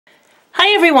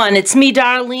Hi everyone, it's me,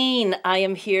 Darlene. I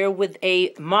am here with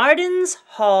a Martin's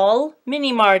haul,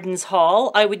 mini Martin's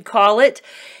haul, I would call it,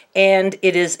 and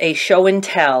it is a show and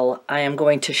tell. I am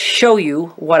going to show you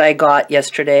what I got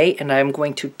yesterday, and I am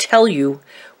going to tell you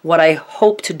what I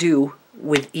hope to do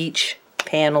with each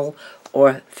panel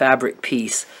or fabric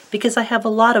piece, because I have a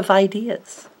lot of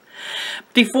ideas.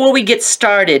 Before we get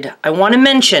started, I want to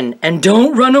mention, and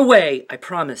don't run away, I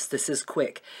promise this is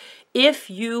quick. If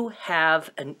you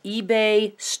have an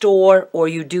eBay store or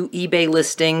you do eBay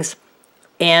listings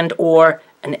and or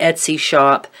an Etsy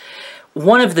shop,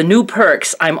 one of the new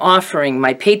perks I'm offering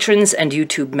my patrons and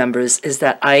YouTube members is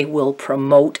that I will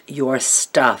promote your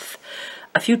stuff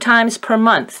a few times per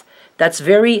month. That's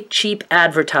very cheap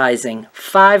advertising,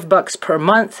 $5 per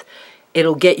month.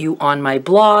 It'll get you on my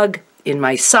blog, in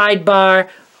my sidebar,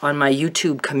 on my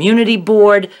YouTube community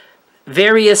board,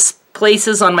 various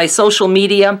places on my social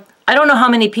media. I don't know how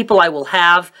many people I will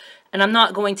have, and I'm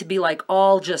not going to be like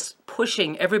all just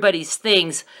pushing everybody's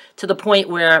things to the point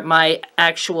where my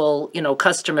actual,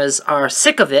 customers are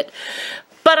sick of it.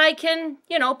 But I can,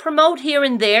 promote here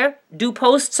and there, do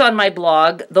posts on my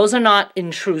blog. Those are not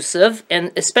intrusive,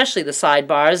 and especially the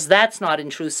sidebars, that's not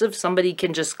intrusive. Somebody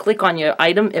can just click on your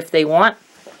item if they want.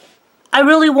 I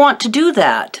really want to do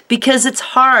that because it's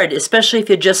hard, especially if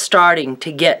you're just starting, to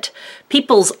get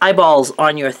people's eyeballs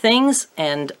on your things,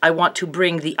 and I want to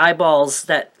bring the eyeballs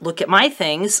that look at my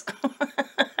things.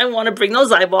 I want to bring those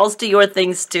eyeballs to your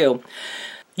things too.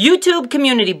 YouTube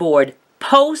community board,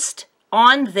 post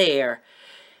on there.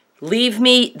 Leave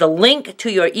me the link to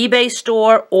your eBay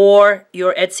store or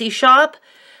your Etsy shop.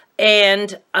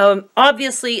 And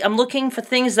obviously, I'm looking for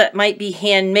things that might be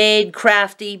handmade,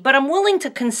 crafty, but I'm willing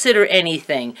to consider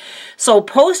anything. So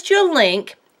post your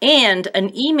link and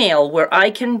an email where I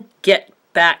can get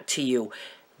back to you.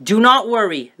 Do not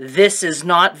worry, this is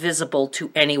not visible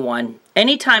to anyone.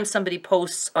 Anytime somebody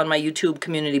posts on my YouTube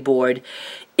community board,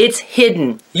 it's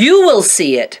hidden. You will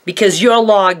see it because you're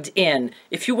logged in.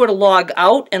 If you were to log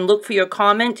out and look for your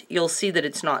comment, you'll see that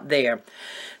it's not there.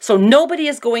 So nobody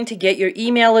is going to get your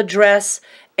email address,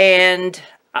 and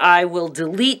I will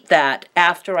delete that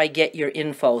after I get your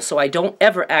info so I don't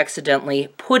ever accidentally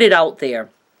put it out there.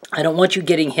 I don't want you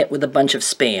getting hit with a bunch of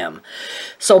spam.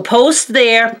 So post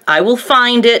there, I will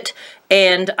find it,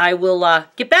 and I will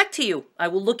get back to you. I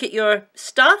will look at your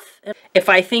stuff. If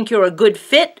I think you're a good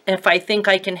fit, if I think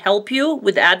I can help you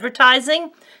with advertising,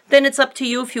 then it's up to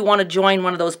you if you want to join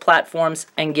one of those platforms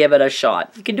and give it a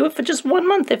shot. You can do it for just 1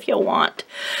 month if you want.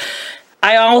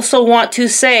 I also want to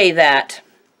say that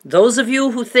those of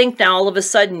you who think now all of a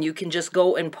sudden you can just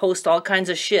go and post all kinds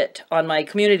of shit on my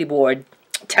community board,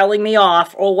 telling me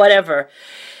off or whatever,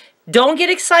 don't get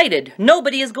excited.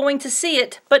 Nobody is going to see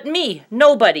it but me.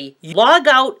 Nobody. You log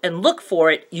out and look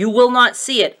for it. You will not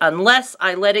see it unless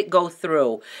I let it go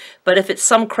through. But if it's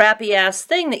some crappy ass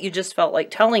thing that you just felt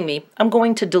like telling me, I'm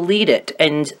going to delete it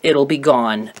and it'll be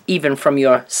gone, even from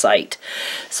your site.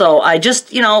 So I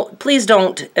just, please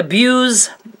don't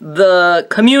abuse the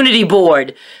community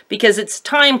board because it's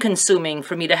time consuming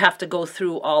for me to have to go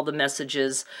through all the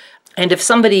messages. And if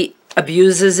somebody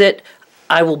abuses it,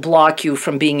 I will block you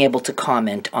from being able to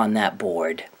comment on that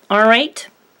board. All right?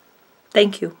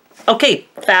 Thank you. Okay,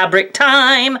 fabric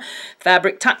time.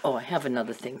 Fabric time. Oh, I have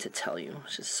another thing to tell you,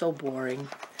 which is so boring.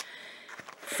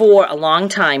 For a long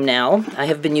time now, I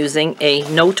have been using a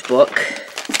notebook,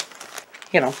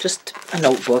 just a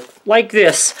notebook like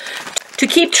this, to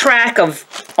keep track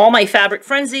of all my fabric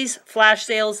frenzies, flash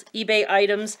sales, eBay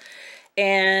items,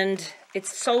 and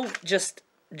it's so just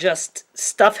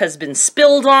stuff has been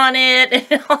spilled on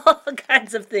it and all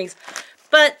kinds of things.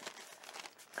 But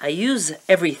I use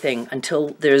everything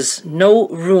until there's no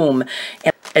room.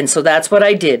 And so that's what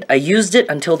I did. I used it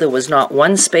until there was not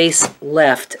one space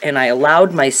left, and I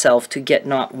allowed myself to get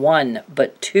not one,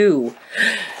 but 2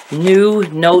 new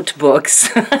notebooks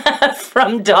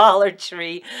from Dollar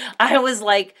Tree. I was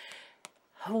like,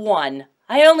 1.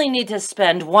 I only need to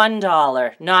spend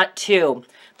 $1, not 2.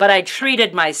 But I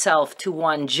treated myself to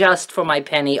 1 just for my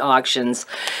penny auctions.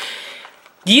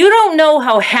 You don't know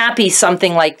how happy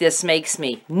something like this makes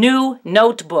me. New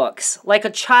notebooks, like a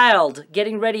child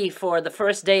getting ready for the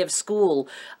first day of school.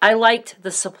 I liked the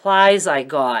supplies I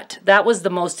got. That was the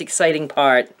most exciting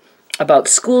part about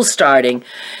school starting.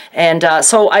 And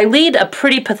so I lead a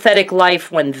pretty pathetic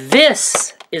life when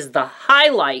this is the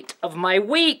highlight of my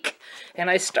week. And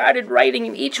I started writing,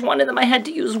 and each one of them I had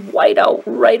to use whiteout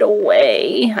right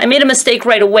away. I made a mistake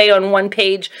right away on one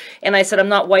page, and I said, I'm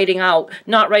not whiting out,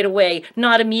 not right away,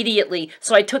 not immediately.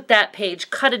 So I took that page,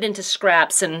 cut it into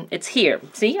scraps, and it's here.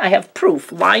 See, I have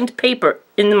proof, lined paper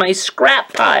in my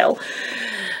scrap pile.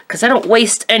 because I don't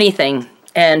waste anything.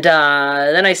 And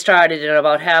then I started, and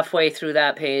about halfway through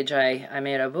that page, I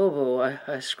made a boo-boo,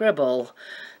 a scribble,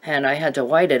 and I had to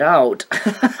white it out.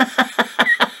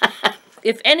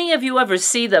 If any of you ever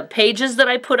see the pages that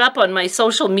I put up on my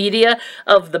social media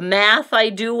of the math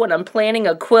I do when I'm planning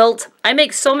a quilt, I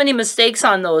make so many mistakes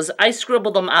on those. I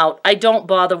scribble them out. I don't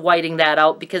bother whiting that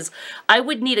out because I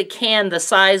would need a can the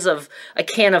size of a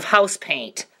can of house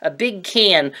paint, a big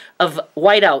can of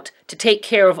whiteout to take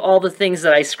care of all the things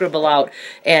that I scribble out.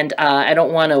 And I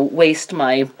don't want to waste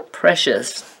my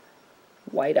precious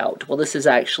whiteout. Well, this is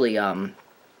actually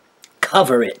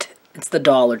Cover It. It's the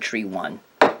Dollar Tree one.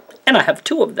 And I have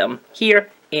 2 of them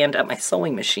here and at my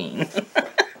sewing machine.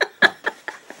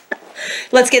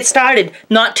 Let's get started.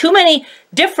 Not too many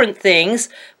different things,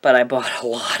 but I bought a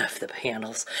lot of the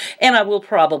panels, and I will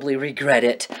probably regret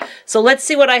it. So let's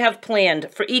see what I have planned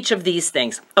for each of these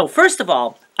things. Oh, first of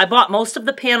all, I bought most of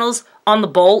the panels on the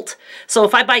bolt. So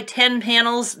if I buy 10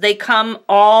 panels, they come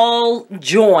all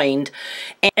joined,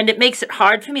 and it makes it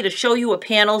hard for me to show you a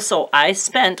panel. So I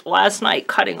spent last night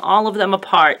cutting all of them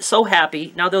apart. So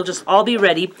happy. Now they'll just all be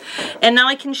ready. And now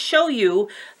I can show you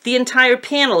the entire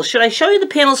panel. Should I show you the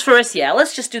panels first? Yeah,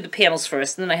 let's just do the panels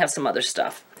first, and then I have some other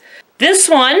stuff. This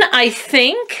one, I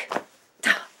think,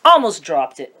 almost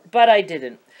dropped it, but I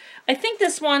didn't. I think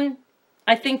this one,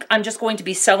 I'm just going to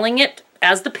be selling it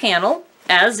as the panel,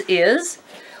 as is.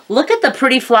 Look at the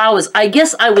pretty flowers. I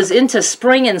guess I was into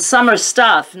spring and summer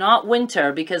stuff, not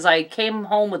winter, because I came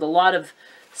home with a lot of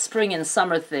spring and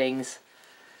summer things.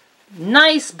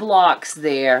 Nice blocks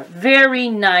there. Very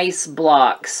nice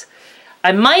blocks.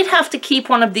 I might have to keep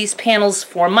one of these panels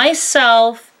for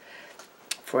myself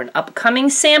for an upcoming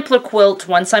sampler quilt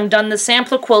once I'm done the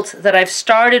sampler quilt that I've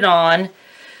started on.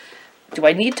 Do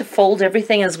I need to fold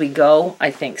everything as we go? I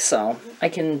think so. I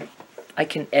can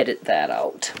edit that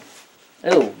out.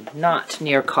 Oh, not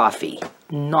near coffee.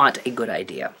 Not a good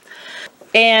idea.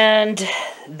 And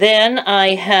then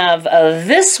I have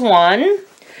this one.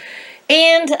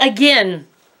 And again,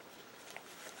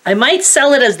 I might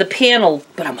sell it as the panel,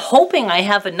 but I'm hoping I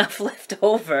have enough left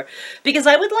over because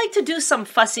I would like to do some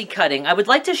fussy cutting. I would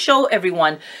like to show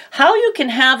everyone how you can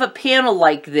have a panel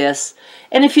like this,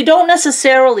 and if you don't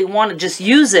necessarily want to just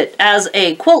use it as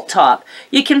a quilt top,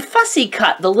 you can fussy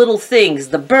cut the little things,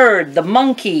 the bird, the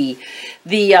monkey,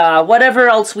 the whatever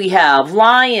else we have,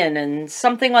 lion, and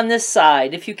something on this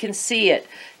side, if you can see it.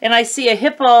 And I see a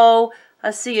hippo. I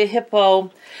see a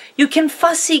hippo. You can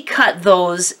fussy cut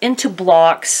those into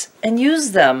blocks and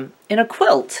use them in a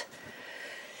quilt.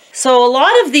 So a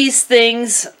lot of these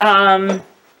things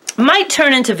might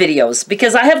turn into videos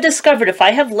because I have discovered if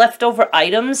I have leftover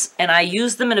items and I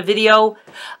use them in a video,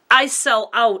 I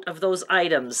sell out of those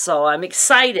items. So I'm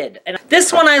excited. And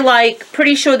this one I like.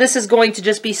 Pretty sure this is going to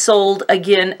just be sold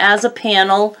again as a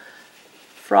panel.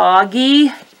 Froggy.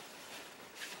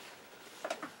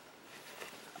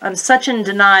 I'm such in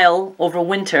denial over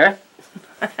winter.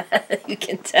 You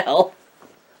can tell.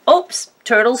 Oops,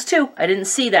 turtles too. I didn't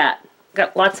see that.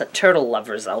 Got lots of turtle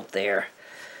lovers out there.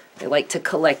 They like to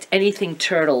collect anything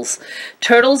turtles.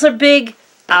 Turtles are big,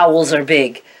 owls are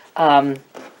big. And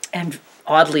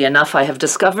oddly enough, I have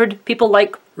discovered people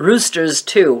like roosters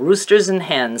too. Roosters and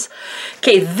hens.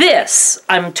 Okay, this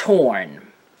I'm torn.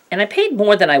 And I paid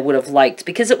more than I would have liked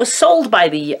because it was sold by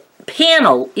the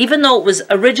panel, even though it was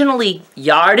originally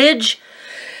yardage.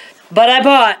 But I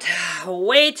bought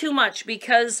way too much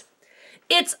because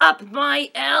it's up my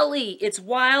alley. It's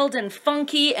wild and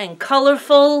funky and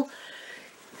colorful.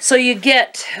 So you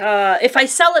get, if I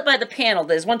sell it by the panel,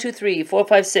 there's 1, 2, 3, 4,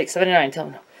 5, 6, 7, 8, 9,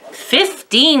 10,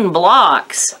 15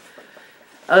 blocks.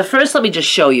 First, let me just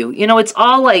show you. You know, it's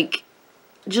all like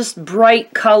just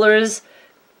bright colors.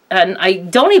 And I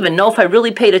don't even know if I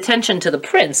really paid attention to the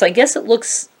prints. I guess it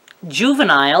looks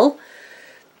juvenile.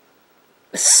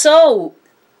 So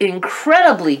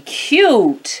incredibly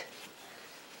cute.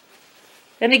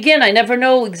 And again, I never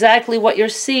know exactly what you're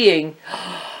seeing.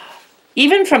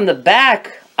 Even from the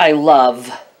back, I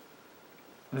love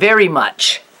very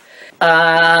much.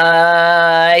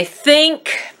 I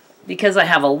think, because I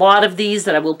have a lot of these,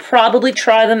 that I will probably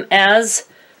try them as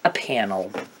a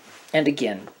panel. And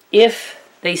again, if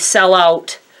they sell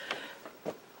out,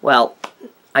 well,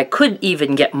 I could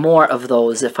even get more of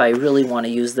those if I really want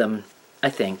to use them. I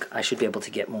think I should be able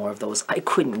to get more of those. I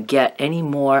couldn't get any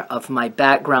more of my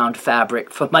background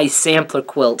fabric for my sampler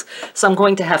quilt, so I'm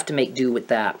going to have to make do with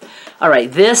that. All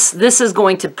right, this is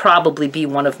going to probably be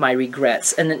one of my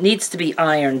regrets, and it needs to be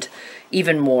ironed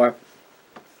even more.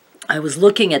 I was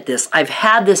looking at this. I've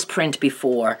had this print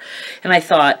before, and I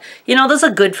thought, you know, those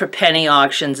are good for penny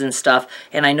auctions and stuff,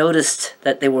 and I noticed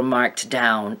that they were marked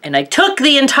down, and I took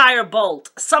the entire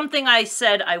bolt, something I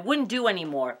said I wouldn't do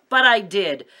anymore, but I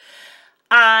did.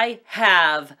 I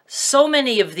have so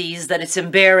many of these that it's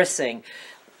embarrassing.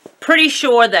 Pretty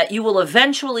sure that you will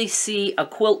eventually see a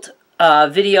quilt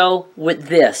video with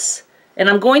this, and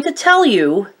I'm going to tell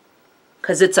you,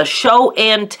 because it's a show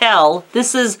and tell,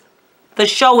 this is the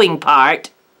showing part.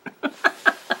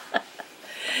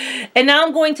 And now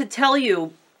I'm going to tell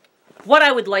you what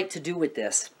I would like to do with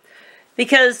this.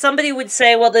 Because somebody would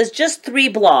say, well, there's just 3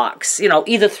 blocks. You know,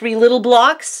 either 3 little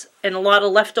blocks and a lot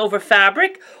of leftover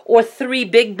fabric, or 3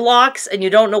 big blocks and you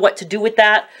don't know what to do with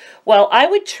that. Well, I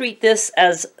would treat this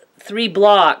as 3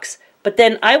 blocks, but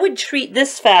then I would treat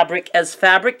this fabric as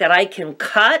fabric that I can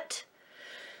cut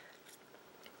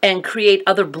and create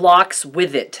other blocks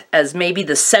with it, as maybe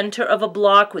the center of a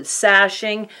block with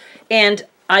sashing. And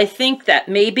I think that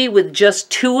maybe with just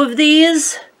 2 of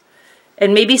these,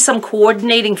 and maybe some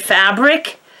coordinating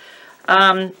fabric,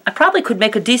 I probably could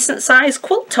make a decent sized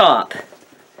quilt top.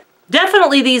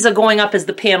 Definitely these are going up as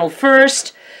the panel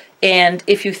first, and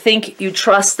if you think you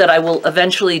trust that I will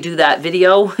eventually do that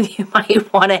video, you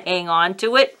might want to hang on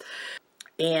to it.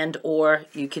 And or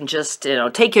you can just, you know,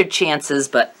 take your chances,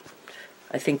 but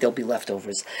I think there'll be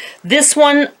leftovers. This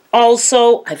one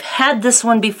also, I've had this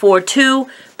one before too,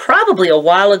 probably a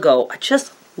while ago. I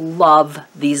just love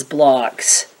these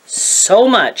blocks so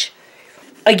much.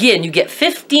 Again, you get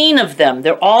 15 of them.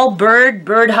 They're all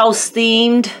birdhouse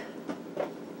themed.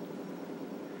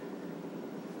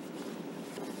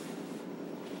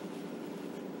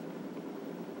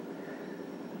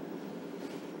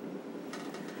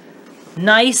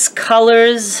 Nice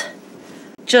colors.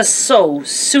 Just so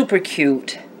super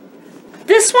cute.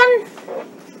 This one,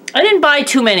 I didn't buy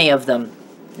too many of them.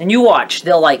 And you watch,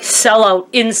 they'll like sell out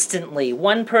instantly.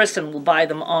 One person will buy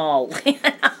them all.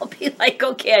 And I'll be like,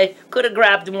 okay, I could have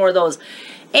grabbed more of those.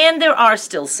 And there are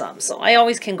still some, so I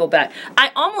always can go back.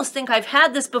 I almost think I've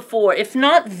had this before. If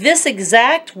not this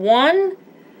exact one,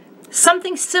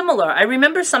 something similar. I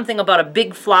remember something about a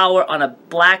big flower on a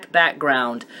black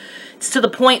background. It's to the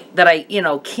point that I, you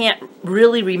know, can't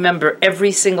really remember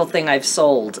every single thing I've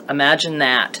sold. Imagine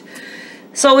that.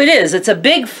 So it is. It's a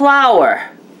big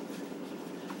flower.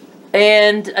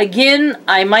 And again,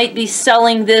 I might be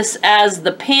selling this as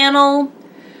the panel.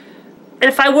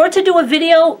 If I were to do a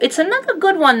video, it's another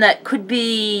good one that could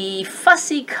be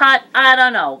fussy cut. I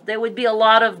don't know. There would be a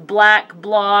lot of black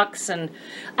blocks, and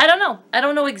I don't know. I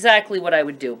don't know exactly what I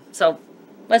would do. So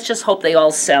let's just hope they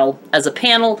all sell as a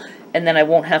panel, and then I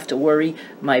won't have to worry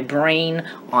my brain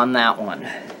on that one.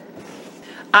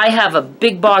 I have a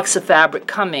big box of fabric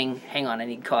coming. Hang on, I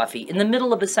need coffee. In the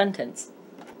middle of a sentence.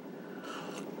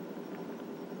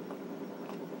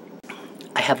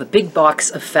 I have a big box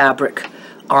of fabric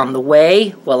on the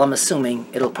way. Well, I'm assuming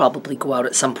it'll probably go out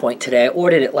at some point today. I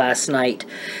ordered it last night.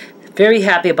 Very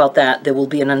happy about that. There will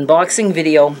be an unboxing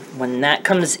video when that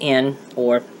comes in,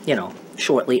 or, you know,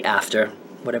 shortly after,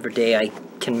 whatever day I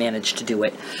can manage to do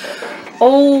it.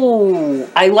 Oh,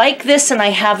 I like this and I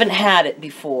haven't had it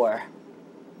before.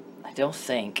 I don't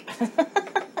think.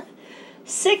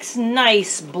 6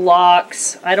 nice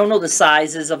blocks. I don't know the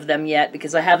sizes of them yet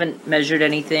because I haven't measured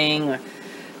anything.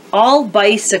 All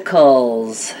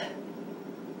bicycles.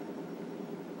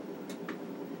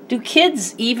 Do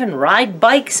kids even ride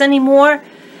bikes anymore?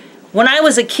 When I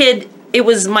was a kid, it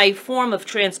was my form of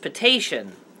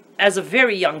transportation as a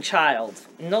very young child.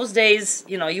 In those days,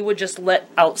 you know, you would just let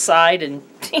outside and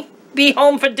be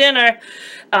home for dinner.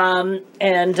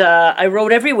 I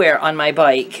rode everywhere on my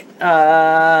bike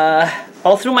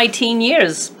all through my teen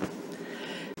years.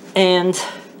 And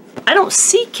I don't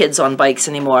see kids on bikes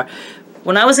anymore.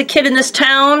 When I was a kid in this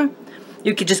town,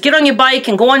 you could just get on your bike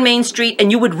and go on Main Street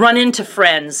and you would run into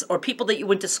friends or people that you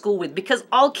went to school with because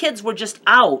all kids were just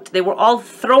out. They were all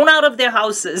thrown out of their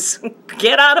houses.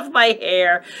 Get out of my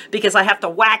hair because I have to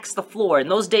wax the floor. In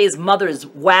those days, mothers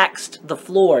waxed the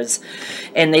floors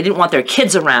and they didn't want their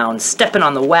kids around stepping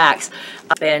on the wax.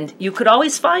 And you could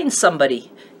always find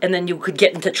somebody and then you could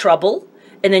get into trouble.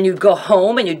 And then you'd go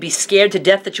home and you'd be scared to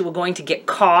death that you were going to get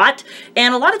caught.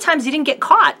 And a lot of times you didn't get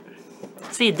caught.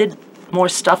 See, you did more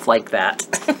stuff like that.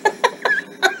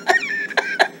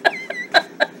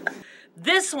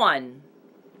 This one,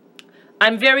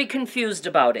 I'm very confused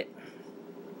about it.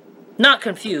 Not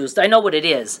confused, I know what it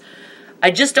is.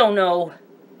 I just don't know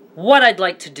what I'd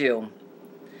like to do.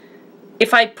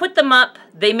 If I put them up,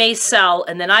 they may sell,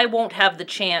 and then I won't have the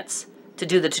chance to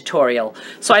do the tutorial.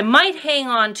 So I might hang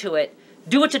on to it,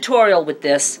 do a tutorial with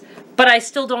this, but I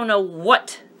still don't know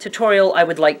what tutorial I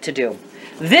would like to do.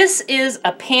 This is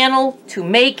a panel to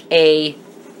make a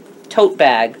tote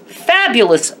bag.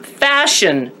 Fabulous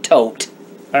fashion tote,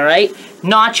 all right?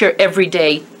 Not your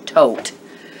everyday tote.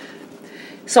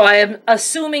 So I am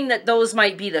assuming that those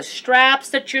might be the straps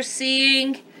that you're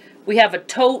seeing. We have a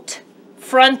tote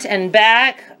front and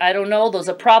back. I don't know, those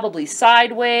are probably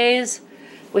sideways.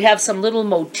 We have some little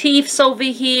motifs over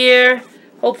here.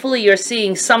 Hopefully you're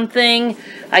seeing something.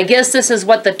 I guess this is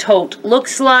what the tote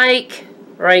looks like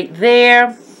right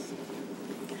there.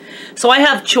 So I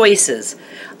have choices.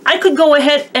 I could go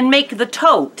ahead and make the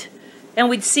tote and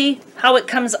we'd see how it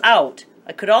comes out.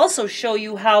 I could also show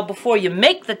you how before you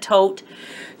make the tote,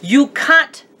 you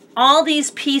cut all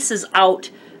these pieces out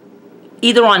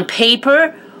either on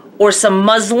paper or some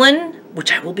muslin,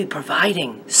 which I will be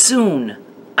providing soon.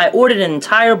 I ordered an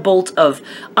entire bolt of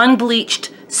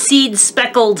unbleached,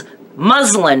 seed-speckled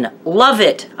muslin. Love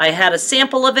it. I had a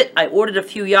sample of it. I ordered a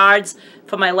few yards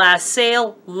for my last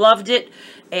sale. Loved it.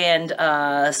 And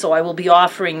so I will be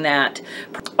offering that.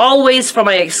 Always for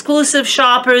my exclusive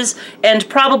shoppers, and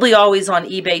probably always on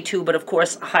eBay too, but of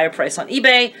course a higher price on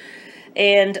eBay.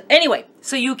 And anyway,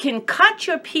 so you can cut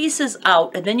your pieces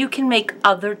out and then you can make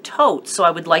other totes. So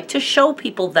I would like to show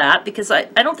people that because I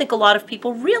don't think a lot of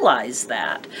people realize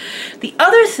that. The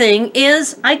other thing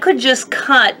is I could just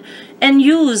cut and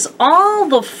use all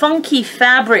the funky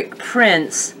fabric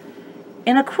prints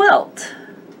in a quilt.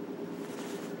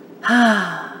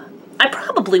 I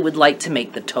probably would like to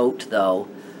make the tote though.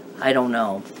 I don't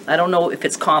know. I don't know if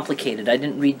it's complicated. I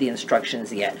didn't read the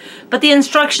instructions yet. But the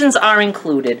instructions are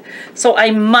included. So I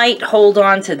might hold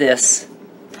on to this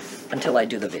until I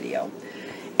do the video.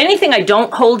 Anything I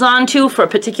don't hold on to for a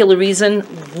particular reason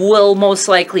will most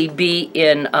likely be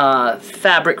in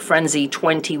Fabric Frenzy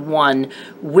 21,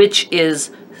 which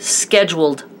is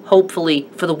scheduled, hopefully,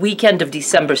 for the weekend of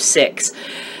December 6th.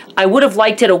 I would have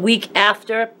liked it a week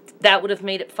after. That would have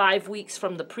made it 5 weeks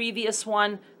from the previous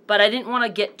one. But I didn't want to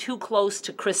get too close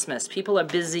to Christmas. People are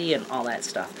busy and all that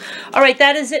stuff. All right,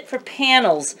 that is it for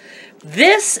panels.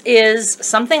 This is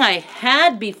something I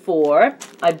had before.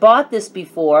 I bought this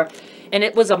before, and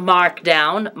it was a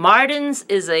markdown. Martin's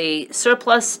is a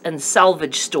surplus and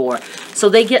salvage store. So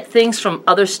they get things from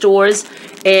other stores.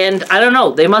 And I don't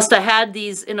know, they must have had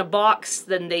these in a box,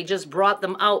 then they just brought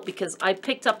them out because I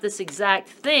picked up this exact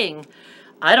thing,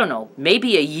 I don't know,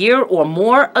 maybe a year or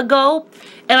more ago,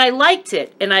 and I liked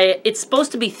it. And it's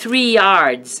supposed to be 3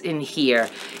 yards in here.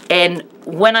 And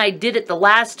when I did it the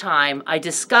last time, I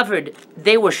discovered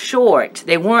they were short.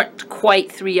 They weren't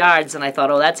quite 3 yards, and I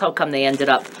thought, oh, that's how come they ended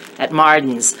up at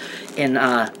Martin's in,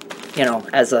 you know,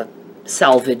 as a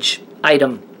salvage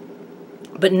item.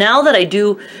 But now that I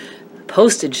do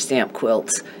postage stamp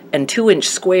quilts and 2-inch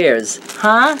squares,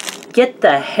 huh? Get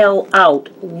the hell out.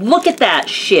 Look at that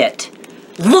shit.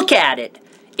 Look at it.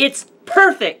 It's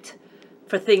perfect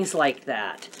for things like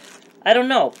that. I don't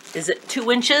know. Is it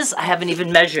 2 inches? I haven't even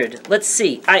measured. Let's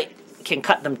see. I can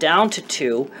cut them down to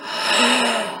 2.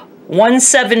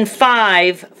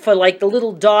 175 for like the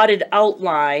little dotted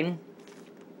outline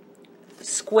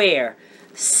square.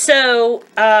 So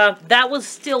that will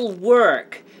still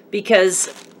work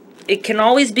because it can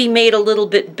always be made a little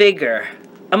bit bigger.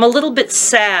 I'm a little bit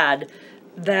sad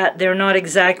that they're not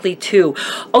exactly 2.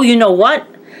 Oh, you know what?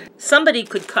 Somebody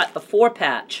could cut a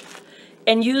 4-patch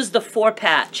and use the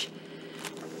 4-patch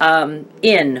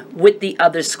in with the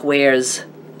other squares.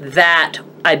 That,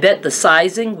 I bet the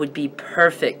sizing would be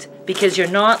perfect because you're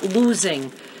not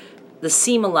losing the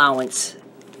seam allowance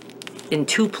in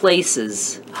 2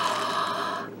 places.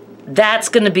 That's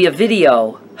going to be a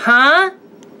video, huh?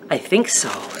 I think so.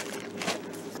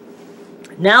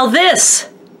 Now this,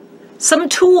 some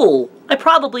tulle. I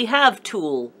probably have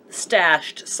tulle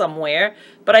stashed somewhere,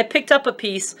 but I picked up a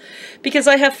piece because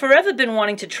I have forever been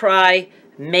wanting to try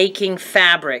making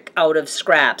fabric out of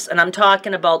scraps. And I'm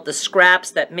talking about the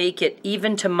scraps that make it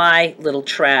even to my little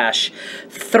trash.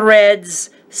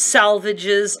 Threads,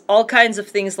 salvages, all kinds of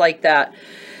things like that.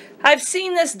 I've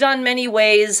seen this done many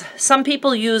ways. Some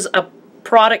people use a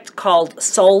product called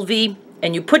Solvay,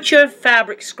 and you put your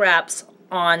fabric scraps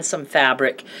on some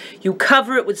fabric, you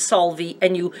cover it with Solvay,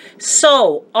 and you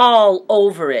sew all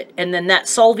over it, and then that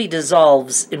Solvay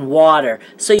dissolves in water.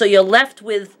 So you're left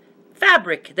with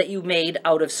fabric that you made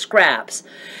out of scraps.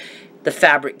 The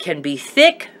fabric can be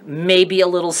thick, maybe a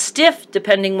little stiff,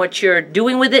 depending what you're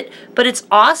doing with it, but it's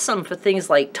awesome for things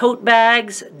like tote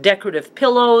bags, decorative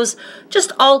pillows,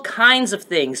 just all kinds of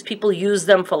things. People use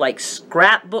them for like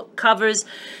scrapbook covers.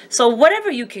 So whatever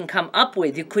you can come up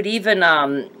with, you could even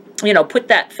you know, put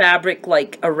that fabric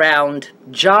like around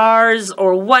jars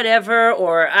or whatever,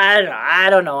 or I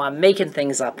don't know, I'm making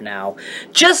things up now.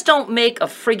 Just don't make a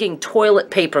frigging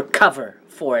toilet paper cover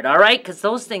for it, all right? Because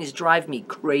those things drive me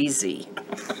crazy.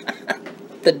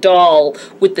 The doll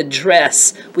with the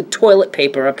dress with toilet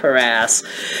paper up her ass.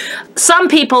 Some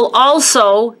people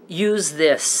also use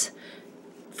this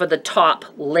for the top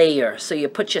layer. So you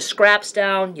put your scraps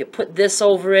down, you put this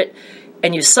over it,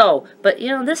 and you sew. But, you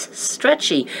know, this is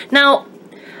stretchy. Now,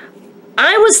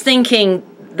 I was thinking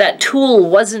that tulle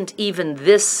wasn't even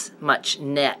this much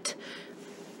net.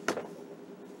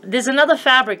 There's another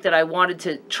fabric that I wanted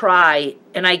to try,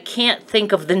 and I can't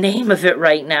think of the name of it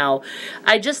right now.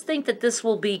 I just think that this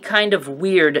will be kind of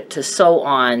weird to sew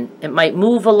on. It might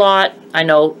move a lot. I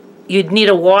know you'd need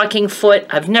a walking foot.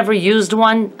 I've never used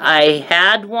one. I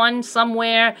had one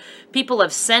somewhere. People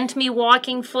have sent me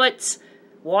walking foots.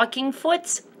 Walking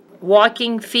foots?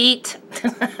 Walking feet?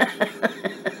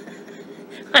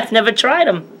 I've never tried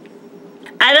them.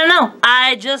 I don't know.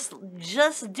 I just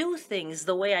do things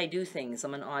the way I do things.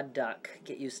 I'm an odd duck.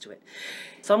 Get used to it.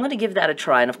 So I'm going to give that a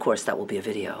try, and of course that will be a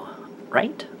video,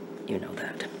 right? You know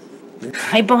that.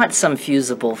 I bought some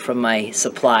fusible from my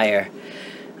supplier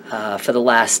for the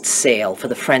last sale, for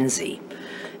the Frenzy.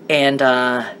 And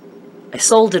I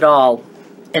sold it all.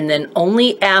 And then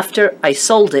only after I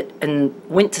sold it and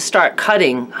went to start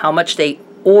cutting how much they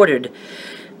ordered,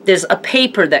 there's a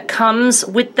paper that comes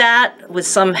with that, with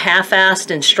some half-assed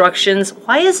instructions.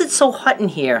 Why is it so hot in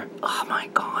here? Oh my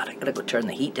God, I gotta go turn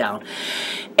the heat down.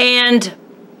 And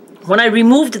when I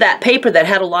removed that paper that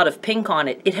had a lot of pink on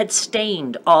it, it had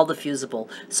stained all the fusible.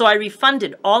 So I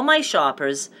refunded all my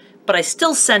shoppers, but I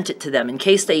still sent it to them in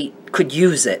case they could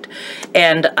use it.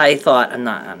 And I thought, I'm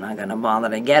not gonna bother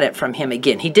to get it from him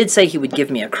again. He did say he would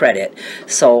give me a credit,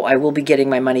 so I will be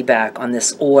getting my money back on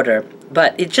this order.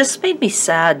 But it just made me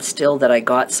sad still that I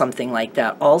got something like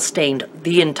that, all stained.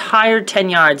 The entire 10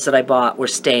 yards that I bought were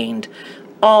stained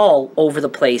all over the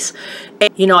place.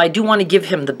 And, you know, I do want to give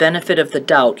him the benefit of the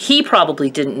doubt. He probably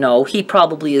didn't know. He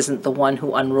probably isn't the one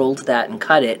who unrolled that and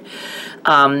cut it.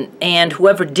 And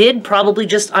whoever did probably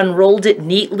just unrolled it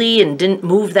neatly and didn't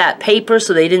move that paper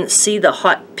so they didn't see the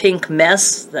hot pink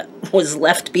mess that was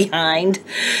left behind.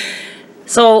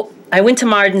 So I went to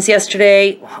Marden's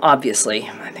yesterday, obviously.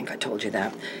 I think I told you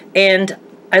that. And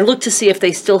I looked to see if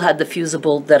they still had the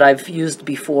fusible that I've used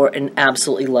before and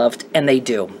absolutely loved, and they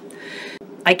do.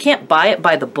 I can't buy it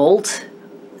by the bolt,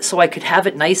 so I could have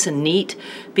it nice and neat,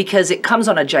 because it comes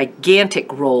on a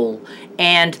gigantic roll,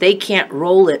 and they can't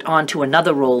roll it onto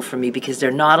another roll for me because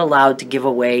they're not allowed to give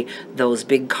away those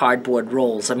big cardboard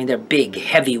rolls. I mean, they're big,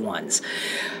 heavy ones.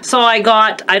 So I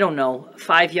got, I don't know,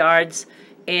 5 yards,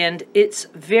 and it's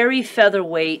very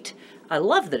featherweight. I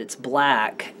love that it's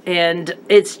black, and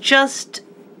it's just,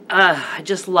 I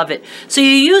just love it. So you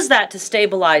use that to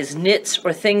stabilize knits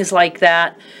or things like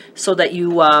that, so that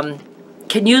you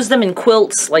can use them in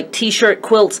quilts, like t-shirt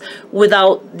quilts,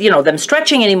 without, you know, them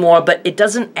stretching anymore, but it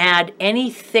doesn't add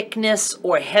any thickness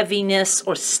or heaviness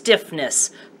or stiffness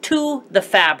to the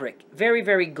fabric. Very,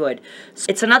 very good. So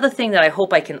it's another thing that I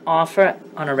hope I can offer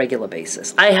on a regular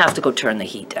basis. I have to go turn the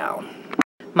heat down.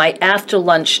 My after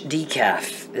lunch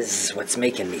decaf is what's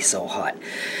making me so hot.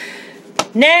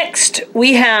 Next,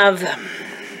 we have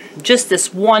just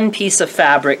this one piece of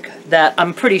fabric that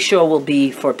I'm pretty sure will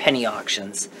be for penny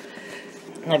auctions.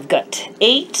 And I've got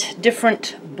 8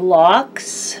 different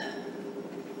blocks,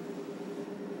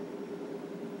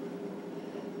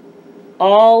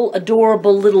 all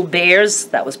adorable little bears.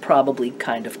 That was probably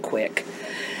kind of quick.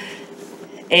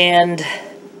 And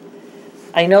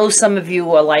I know some of you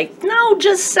are like, no,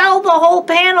 just sell the whole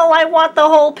panel. I want the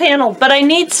whole panel. But I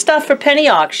need stuff for penny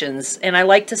auctions, and I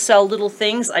like to sell little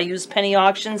things. I use penny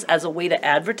auctions as a way to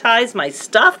advertise my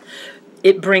stuff.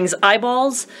 It brings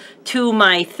eyeballs to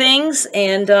my things,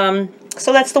 and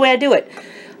so that's the way I do it.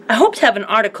 I hope to have an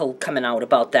article coming out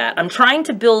about that. I'm trying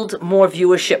to build more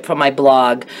viewership for my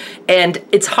blog, and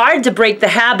it's hard to break the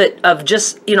habit of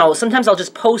just, you know, sometimes I'll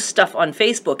just post stuff on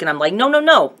Facebook, and I'm like, no, no,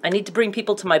 no, I need to bring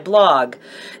people to my blog,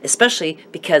 especially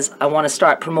because I want to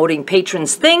start promoting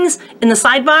patrons' things in the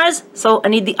sidebars, so I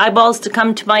need the eyeballs to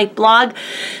come to my blog.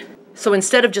 So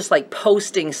instead of just like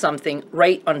posting something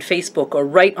right on Facebook or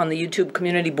right on the YouTube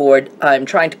community board, I'm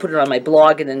trying to put it on my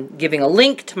blog and then giving a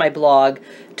link to my blog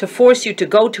to force you to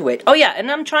go to it. Oh yeah,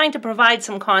 and I'm trying to provide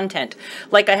some content.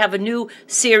 Like I have a new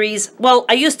series. Well,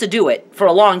 I used to do it for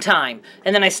a long time,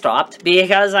 and then I stopped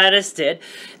because I just did.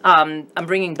 I'm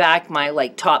bringing back my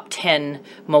like top 10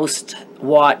 most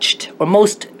watched or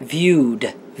most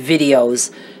viewed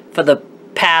videos for the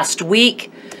past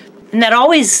week. And that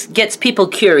always gets people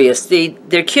curious.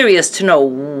 They're curious to know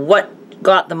what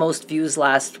got the most views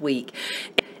last week.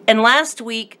 And last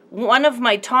week, one of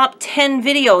my top 10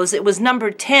 videos, it was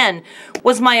number 10,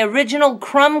 was my original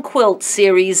Crumb Quilt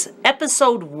series,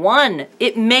 episode 1.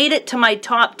 It made it to my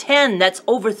top 10. That's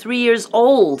over 3 years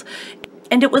old.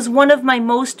 And it was one of my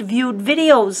most viewed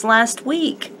videos last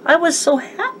week. I was so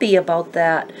happy about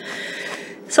that.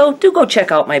 So do go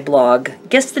check out my blog.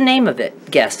 Guess the name of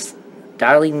it. Guess.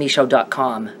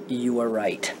 DarleneMichaud.com. You are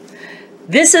right.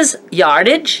 This is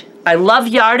yardage. I love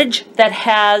yardage that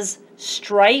has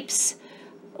stripes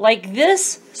like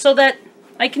this so that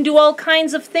I can do all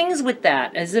kinds of things with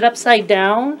that. Is it upside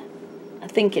down? I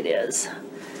think it is.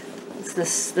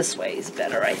 It's this way is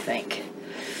better, I think.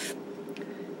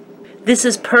 This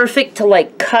is perfect to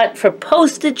like cut for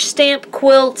postage stamp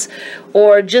quilts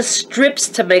or just strips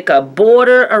to make a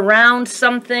border around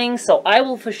something. So I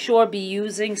will for sure be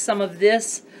using some of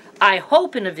this, I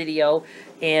hope, in a video,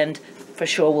 and for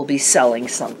sure we'll be selling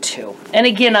some too. And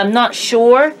again, I'm not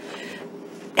sure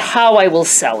how I will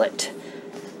sell it.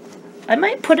 I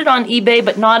might put it on eBay,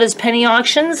 but not as penny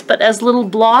auctions, but as little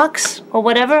blocks or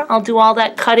whatever. I'll do all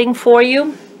that cutting for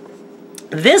you.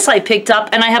 This I picked up,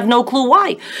 and I have no clue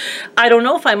why. I don't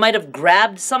know if I might have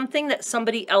grabbed something that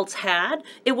somebody else had.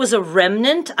 It was a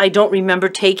remnant. I don't remember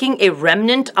taking a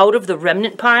remnant out of the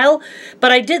remnant pile,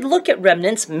 but I did look at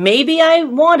remnants. Maybe I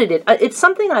wanted it. It's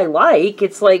something I like.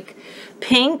 It's like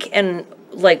pink and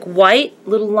like white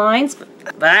little lines,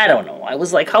 but I don't know. I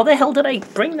was like, how the hell did I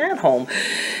bring that home?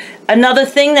 Another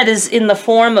thing that is in the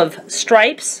form of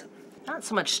stripes. Not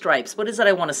so much stripes. What is it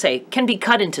I want to say? Can be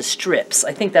cut into strips.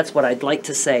 I think that's what I'd like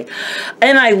to say.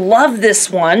 And I love this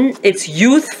one. It's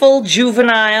youthful,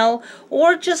 juvenile,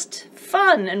 or just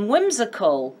fun and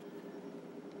whimsical.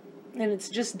 And it's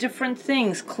just different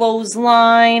things.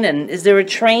 Clothesline, and is there a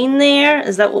train there?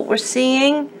 Is that what we're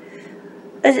seeing?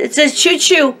 It says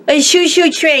choo-choo, a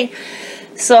choo-choo train.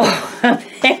 So I'm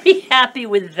very happy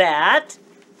with that.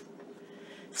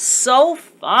 So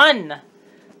fun.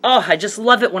 Oh, I just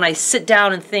love it when I sit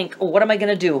down and think, oh, what am I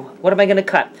going to do? What am I going to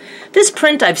cut? This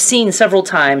print I've seen several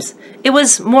times. It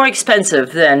was more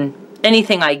expensive than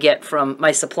anything I get from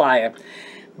my supplier.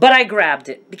 But I grabbed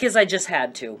it because I just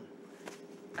had to.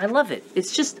 I love it.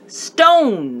 It's just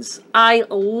stones. I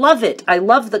love it. I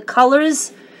love the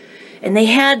colors. And they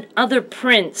had other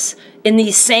prints in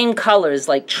these same colors,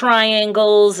 like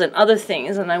triangles and other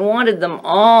things. And I wanted them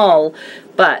all,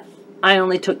 but I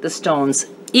only took the stones.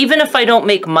 Even if I don't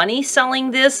make money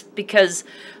selling this, because,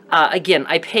 again,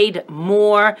 I paid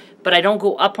more, but I don't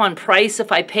go up on price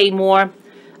if I pay more.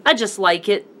 I just like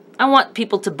it. I want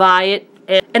people to buy it.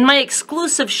 And my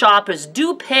exclusive shoppers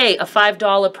do pay a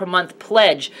 $5 per month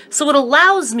pledge, so it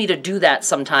allows me to do that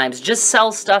sometimes. Just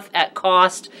sell stuff at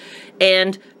cost,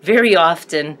 and very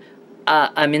often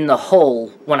I'm in the hole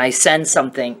when I send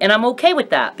something, and I'm okay with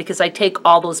that because I take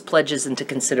all those pledges into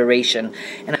consideration.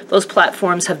 And those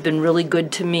platforms have been really good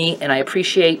to me, and I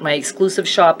appreciate my exclusive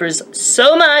shoppers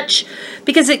so much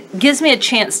because it gives me a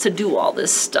chance to do all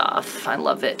this stuff. I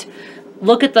love it.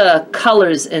 Look at the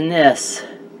colors in this.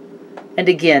 And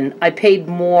again, I paid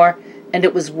more, and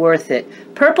it was worth it.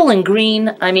 Purple and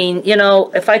green, I mean, you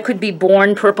know, if I could be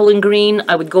born purple and green,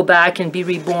 I would go back and be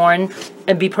reborn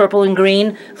and be purple and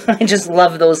green. I just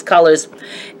love those colors.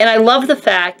 And I love the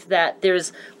fact that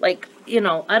there's, like, you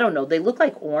know, I don't know, they look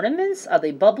like ornaments? Are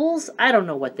they bubbles? I don't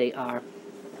know what they are,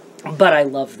 but I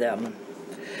love them.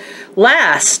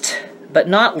 Last, but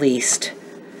not least,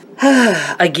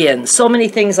 again, so many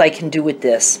things I can do with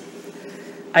this.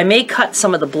 I may cut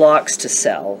some of the blocks to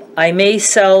sell. I may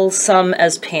sell some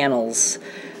as panels.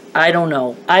 I don't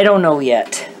know. I don't know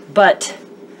yet. But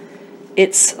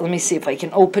it's, let me see if I can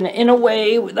open it in a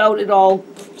way without it all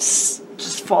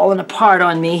just falling apart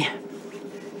on me.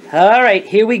 All right,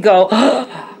 here we go.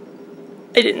 I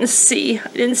didn't see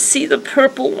the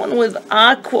purple one with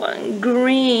aqua and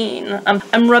green.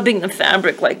 I'm rubbing the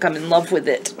fabric like I'm in love with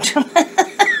it.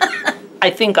 I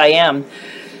think I am.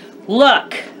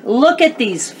 Look at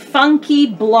these funky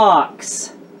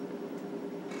blocks.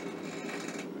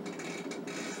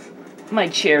 My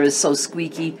chair is so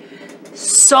squeaky.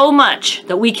 So much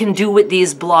that we can do with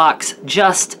these blocks,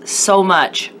 just so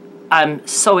much. I'm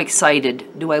so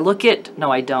excited. Do I look it?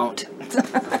 No, I don't.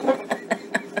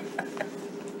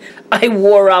 I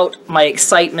wore out my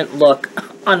excitement look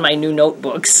on my new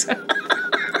notebooks.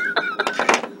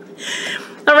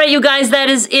 All right, you guys, that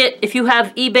is it. If you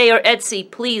have eBay or Etsy,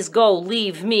 please go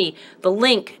leave me the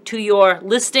link to your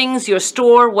listings, your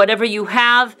store, whatever you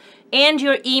have, and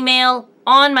your email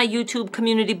on my YouTube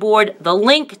community board. The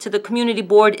link to the community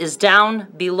board is down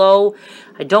below.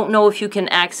 I don't know if you can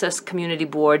access community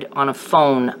board on a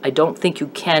phone. I don't think you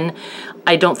can.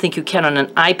 I don't think you can on an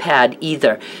iPad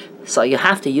either. So you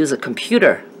have to use a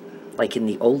computer, like in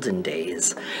the olden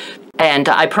days. And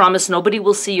I promise nobody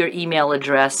will see your email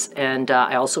address. And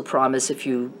I also promise if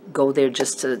you go there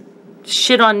just to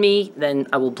shit on me, then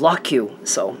I will block you.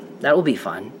 So that will be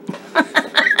fun.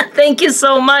 Thank you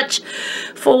so much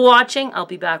for watching. I'll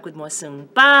be back with more soon.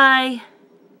 Bye.